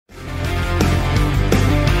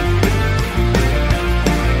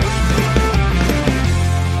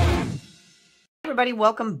everybody.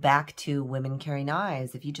 Welcome back to Women Carry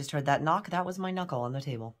Knives. If you just heard that knock, that was my knuckle on the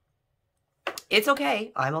table. It's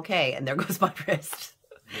okay. I'm okay. And there goes my wrist.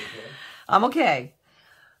 Okay. I'm okay.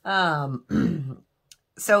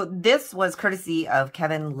 So this was courtesy of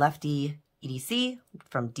Kevin Lefty EDC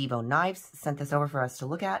from Divo Knives. Sent this over for us to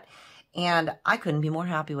look at. And I couldn't be more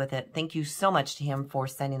happy with it. Thank you so much to him for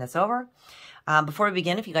sending this over. Before we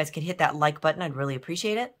begin, if you guys could hit that like button, I'd really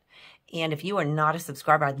appreciate it. And if you are not a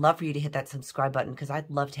subscriber, I'd love for you to hit that subscribe button because I'd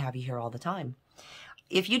love to have you here all the time.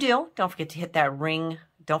 If you do, don't forget to hit that ring.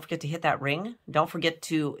 Don't forget to hit that ring. Don't forget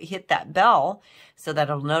to hit that bell so that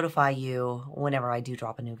it'll notify you whenever I do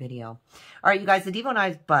drop a new video. All right, you guys, the Divo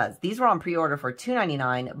Knives Buzz. These were on pre-order for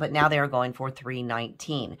 $2.99, but now they are going for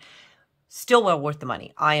 $3.19. Still well worth the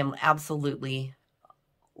money. I am absolutely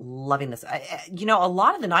loving this. You know, a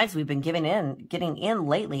lot of the knives we've been getting in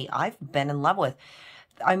lately, I've been in love with.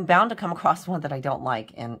 I'm bound to come across one that I don't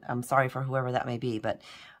like, and I'm sorry for whoever that may be, but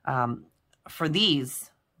for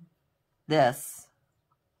this,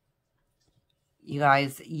 you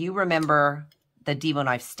guys, you remember the Divo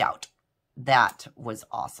Knife Stout. That was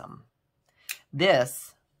awesome.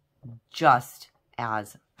 This, just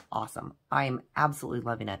as awesome. I am absolutely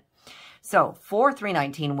loving it. So, for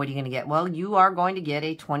 $3.19, what are you going to get? Well, you are going to get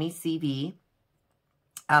a 20 CV.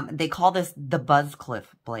 They call this the Buzzcliff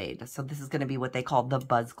blade. So this is going to be what they call the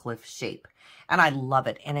Buzzcliff shape. And I love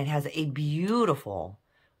it. And it has a beautiful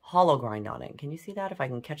hollow grind on it. Can you see that? If I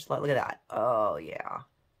can catch that. Look at that. Oh, yeah.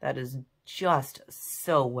 That is just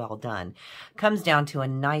so well done. Comes down to a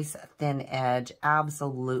nice thin edge.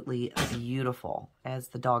 Absolutely beautiful. As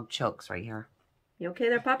the dog chokes right here. You okay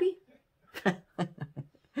there, puppy?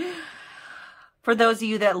 For those of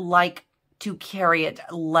you that like to carry it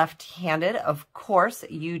left-handed, of course,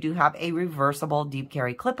 you do have a reversible deep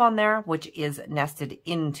carry clip on there, which is nested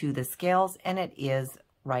into the scales, and it is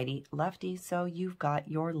righty-lefty, so you've got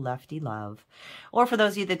your lefty love. Or for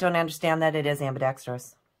those of you that don't understand that, it is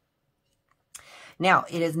ambidextrous. Now,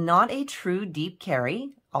 it is not a true deep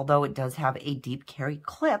carry, although it does have a deep carry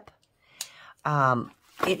clip.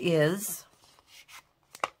 It is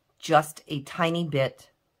just a tiny bit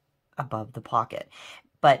above the pocket.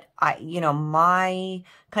 But you know, my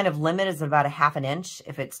kind of limit is about 1/2 inch.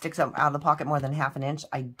 If it sticks up out of the pocket more than 1/2 inch,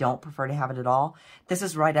 I don't prefer to have it at all. This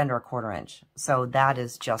is right under 1/4 inch. So that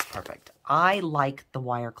is just perfect. I like the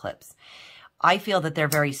wire clips. I feel that they're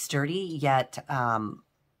very sturdy, yet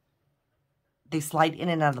they slide in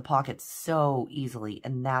and out of the pocket so easily,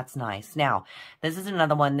 and that's nice. Now, this is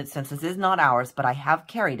another one that, since this is not ours, but I have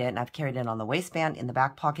carried it, and I've carried it on the waistband, in the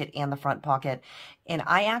back pocket, and the front pocket, and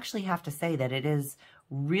I actually have to say that it is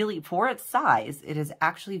really, for its size, it is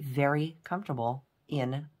actually very comfortable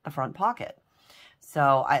in the front pocket.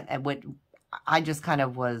 So I just kind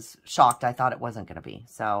of was shocked. I thought it wasn't going to be.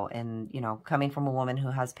 So, and you know, coming from a woman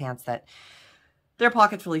who has pants that their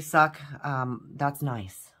pockets really suck, that's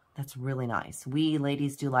nice. That's really nice. We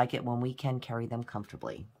ladies do like it when we can carry them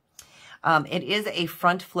comfortably. It is a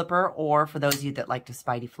front flipper, or for those of you that like to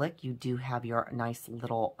spidey flick, you do have your nice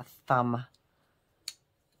little thumb,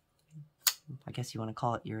 I guess you want to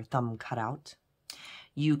call it your thumb cutout.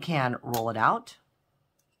 You can roll it out.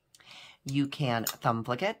 You can thumb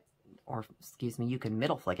flick it, or excuse me, you can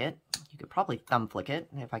middle flick it. You could probably thumb flick it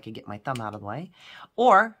if I could get my thumb out of the way.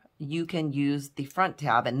 Or you can use the front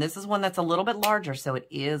tab, and this is one that's a little bit larger, so it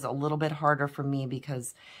is a little bit harder for me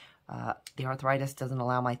because the arthritis doesn't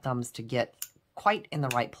allow my thumbs to get quite in the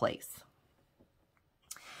right place.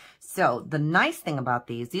 So the nice thing about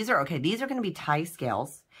these are, okay, these are going to be tie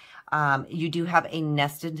scales. You do have a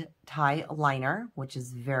nested tie liner, which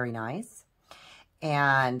is very nice.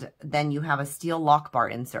 And then you have a steel lock bar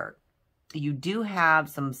insert. You do have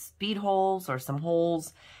some speed holes or some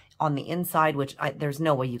holes on the inside, which there's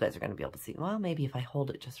no way you guys are going to be able to see. Well, maybe if I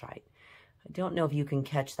hold it just right. I don't know if you can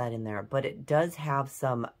catch that in there, but it does have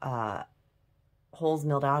some holes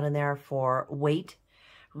milled out in there for weight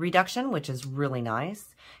reduction, which is really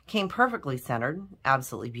nice. Came perfectly centered,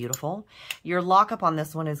 absolutely beautiful. Your lockup on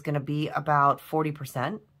this one is going to be about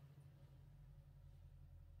 40%.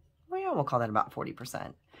 Well, yeah, we'll call that about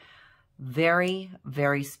 40%. Very,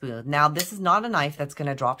 very smooth. Now, this is not a knife that's going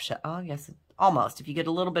to drop shut. Oh, yes, almost. If you get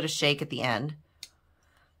a little bit of shake at the end.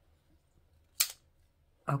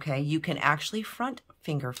 Okay, you can actually front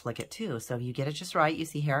finger flick it too. So if you get it just right, you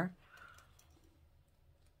see here.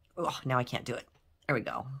 Oh, now I can't do it. There we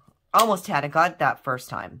go. Almost had it. Got that first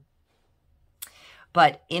time.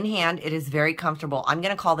 But in hand, it is very comfortable. I'm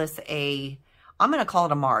going to call this I'm going to call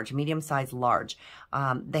it a Marge, medium size large.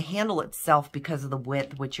 The handle itself, because of the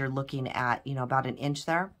width, which you're looking at, you know, about 1 inch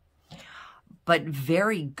there, but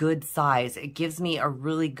very good size. It gives me a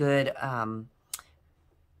really good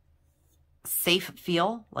safe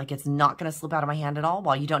feel, like it's not going to slip out of my hand at all.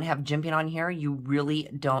 While you don't have jimping on here, you really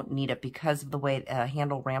don't need it because of the way the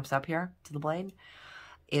handle ramps up here to the blade.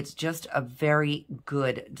 It's just a very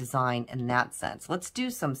good design in that sense. Let's do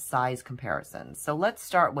some size comparisons. So let's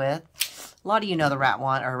start with, a lot of you know the Rat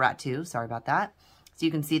 1 or Rat 2, sorry about that. So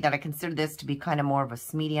you can see that I consider this to be kind of more of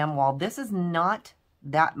a medium. While this is not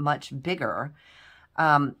that much bigger,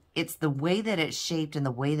 it's the way that it's shaped and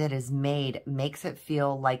the way that it's made makes it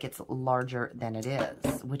feel like it's larger than it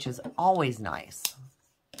is, which is always nice.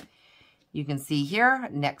 You can see here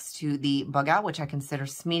next to the bug out, which I consider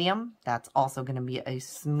medium, that's also going to be a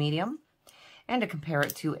medium. And to compare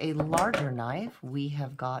it to a larger knife, we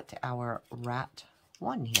have got our Rat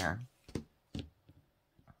 1 here.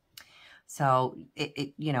 So,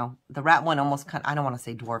 you know, the Rat 1 almost kind of, I don't want to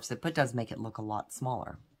say dwarfs it, but does make it look a lot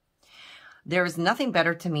smaller. There is nothing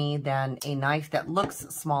better to me than a knife that looks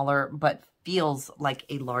smaller, but feels like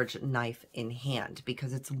a large knife in hand,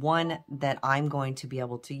 because it's one that I'm going to be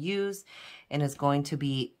able to use and is going to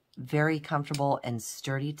be very comfortable and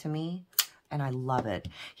sturdy to me. And I love it.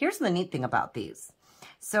 Here's the neat thing about these.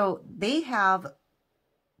 So they have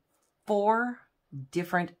 4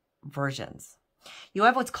 different versions. You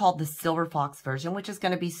have what's called the Silver Fox version, which is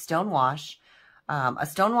going to be stonewash, a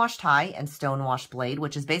stonewash tie and stonewash blade,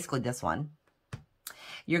 which is basically this one.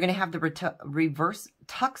 You're going to have the reverse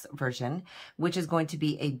tux version, which is going to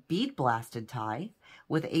be a bead blasted tie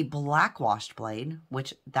with a black washed blade,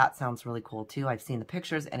 which that sounds really cool too. I've seen the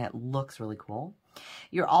pictures and it looks really cool.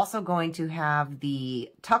 You're also going to have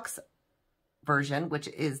the tux version, which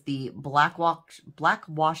is the black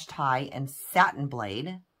wash tie and satin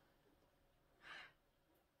blade.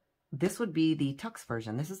 This would be the tux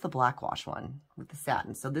version. This is the black wash one with the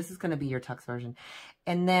satin. So this is going to be your tux version.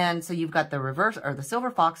 And then, so you've got the reverse, or the Silver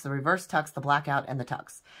Fox, the reverse tux, the blackout, and the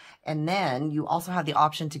tux. And then you also have the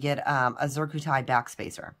option to get a zircuti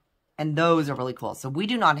backspacer. And those are really cool. So we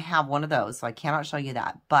do not have one of those, so I cannot show you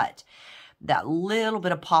that. But that little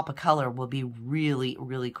bit of pop of color will be really,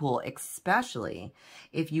 really cool, especially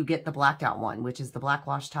if you get the blacked out one, which is the black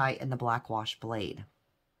wash tie and the black wash blade.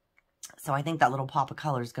 So I think that little pop of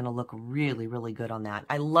color is going to look really, really good on that.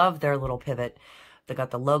 I love their little pivot. They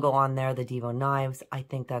got the logo on there, the Divo knives. I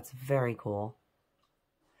think that's very cool.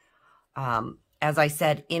 As I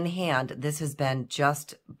said, in hand, this has been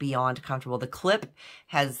just beyond comfortable. The clip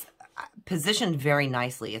has positioned very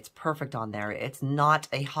nicely. It's perfect on there. It's not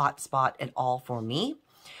a hot spot at all for me.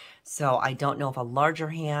 So I don't know if a larger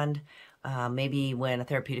hand, maybe when a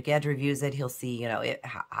Therapeutic Edge reviews it, he'll see, you know,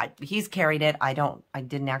 he's carried it. I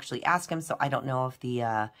didn't actually ask him, so I don't know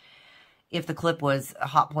if the clip was a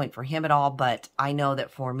hot point for him at all, but I know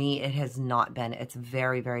that for me, it has not been. It's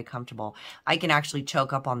very, very comfortable. I can actually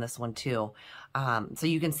choke up on this one too. So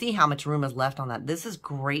you can see how much room is left on that. This is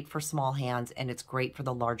great for small hands, and it's great for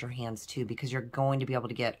the larger hands too, because you're going to be able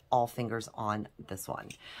to get all fingers on this one.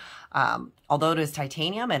 Although it is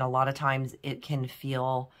titanium, and a lot of times it can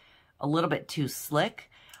feel a little bit too slick,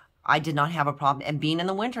 I did not have a problem. And being in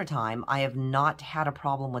the winter time, I have not had a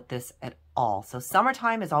problem with this at all. So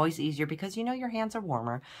summertime is always easier because, you know, your hands are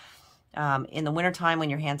warmer. In the wintertime, when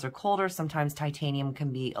your hands are colder, sometimes titanium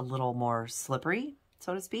can be a little more slippery,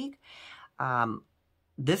 so to speak.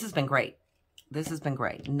 This has been great. This has been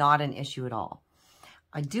great. Not an issue at all.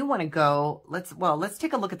 I do want to go, let's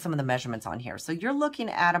take a look at some of the measurements on here. So you're looking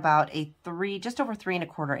at about a just over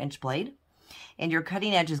 3¼ inch blade. And your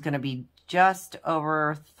cutting edge is going to be just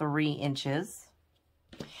over 3 inches.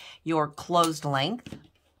 Your closed length,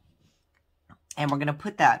 and we're going to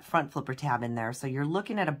put that front flipper tab in there. So you're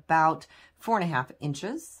looking at about 4½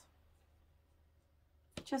 inches,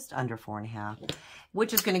 just under 4½,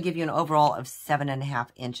 which is going to give you an overall of 7½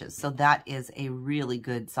 inches. So that is a really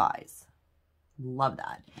good size. Love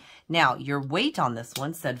that. Now, your weight on this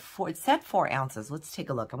one said 4 ounces. Let's take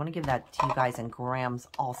a look. I want to give that to you guys in grams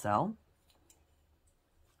also.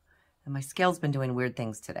 And my scale's been doing weird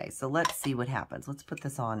things today. So let's see what happens. Let's put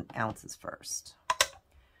this on ounces first.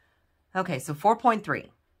 Okay, so 4.3.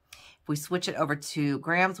 If we switch it over to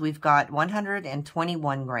grams, we've got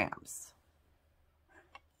 121 grams.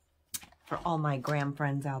 For all my gram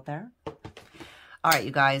friends out there. All right, you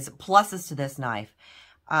guys, pluses to this knife.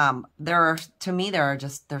 To me,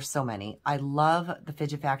 there's so many. I love the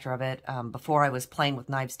fidget factor of it. Before I was playing with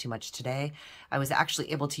knives too much today, I was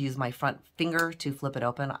actually able to use my front finger to flip it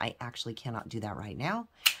open. I actually cannot do that right now.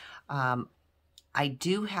 I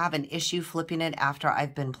do have an issue flipping it after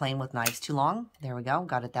I've been playing with knives too long. There we go,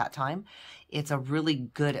 got it that time. It's a really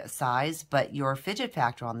good size, but your fidget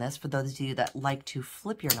factor on this, for those of you that like to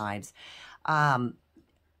flip your knives, I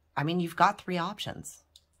mean, you've got 3 options.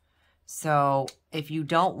 So if you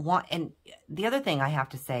don't want, and the other thing I have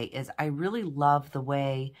to say is I really love the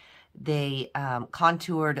way they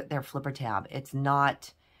contoured their flipper tab. It's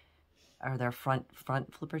not, or their front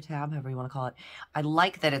flipper tab, however you want to call it. I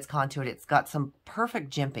like that it's contoured. It's got some perfect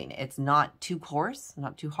jimping. It's not too coarse,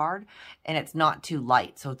 not too hard, and it's not too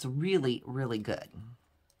light. So it's really, really good.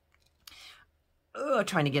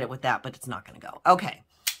 Trying to get it with that, but it's not going to go. Okay.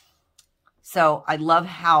 So I love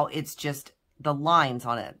how it's just, the lines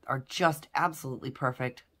on it are just absolutely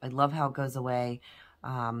perfect. I love how it goes away.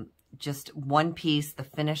 Just one piece. The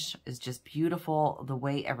finish is just beautiful. The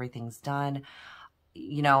way everything's done.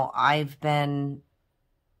 You know, I've been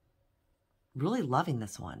really loving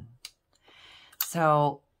this one.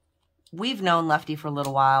 So we've known Lefty for a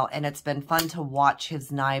little while, and it's been fun to watch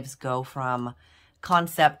his knives go from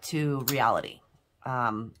concept to reality.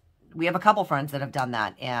 We have a couple friends that have done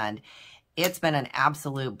that, and it's been an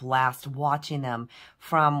absolute blast watching them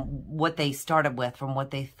from what they started with, from what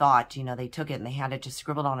they thought. You know, they took it and they had it just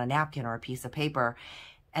scribbled on a napkin or a piece of paper.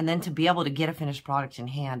 And then to be able to get a finished product in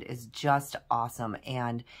hand is just awesome.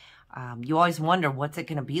 And you always wonder, what's it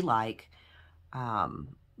going to be like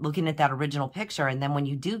looking at that original picture. And then when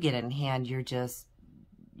you do get it in hand, you're just,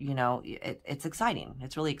 you know, it's exciting.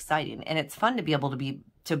 It's really exciting. And it's fun to be able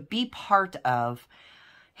to be part of,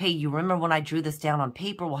 hey, you remember when I drew this down on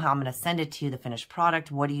paper? Well, how I'm going to send it to you, the finished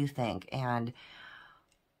product. What do you think? And,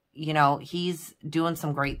 you know, he's doing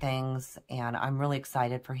some great things, and I'm really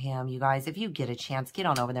excited for him. You guys, if you get a chance, get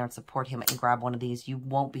on over there and support him and grab one of these. You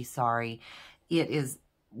won't be sorry. It is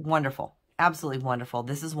wonderful. Absolutely wonderful.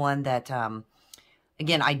 This is one that,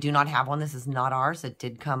 again, I do not have one. This is not ours. It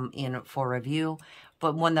did come in for review,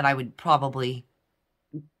 but one that I would probably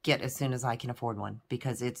get as soon as I can afford one,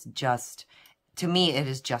 because it's just, to me, it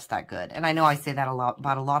is just that good. And I know I say that a lot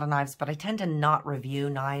about a lot of knives, but I tend to not review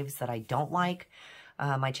knives that I don't like.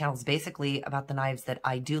 My channel is basically about the knives that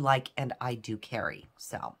I do like and I do carry.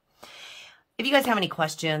 So if you guys have any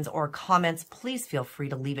questions or comments, please feel free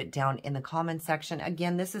to leave it down in the comment section.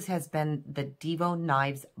 Again, this has been the Divo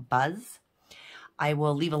Knives Buzz. I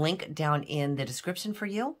will leave a link down in the description for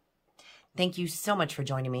you. Thank you so much for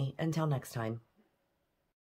joining me. Until next time.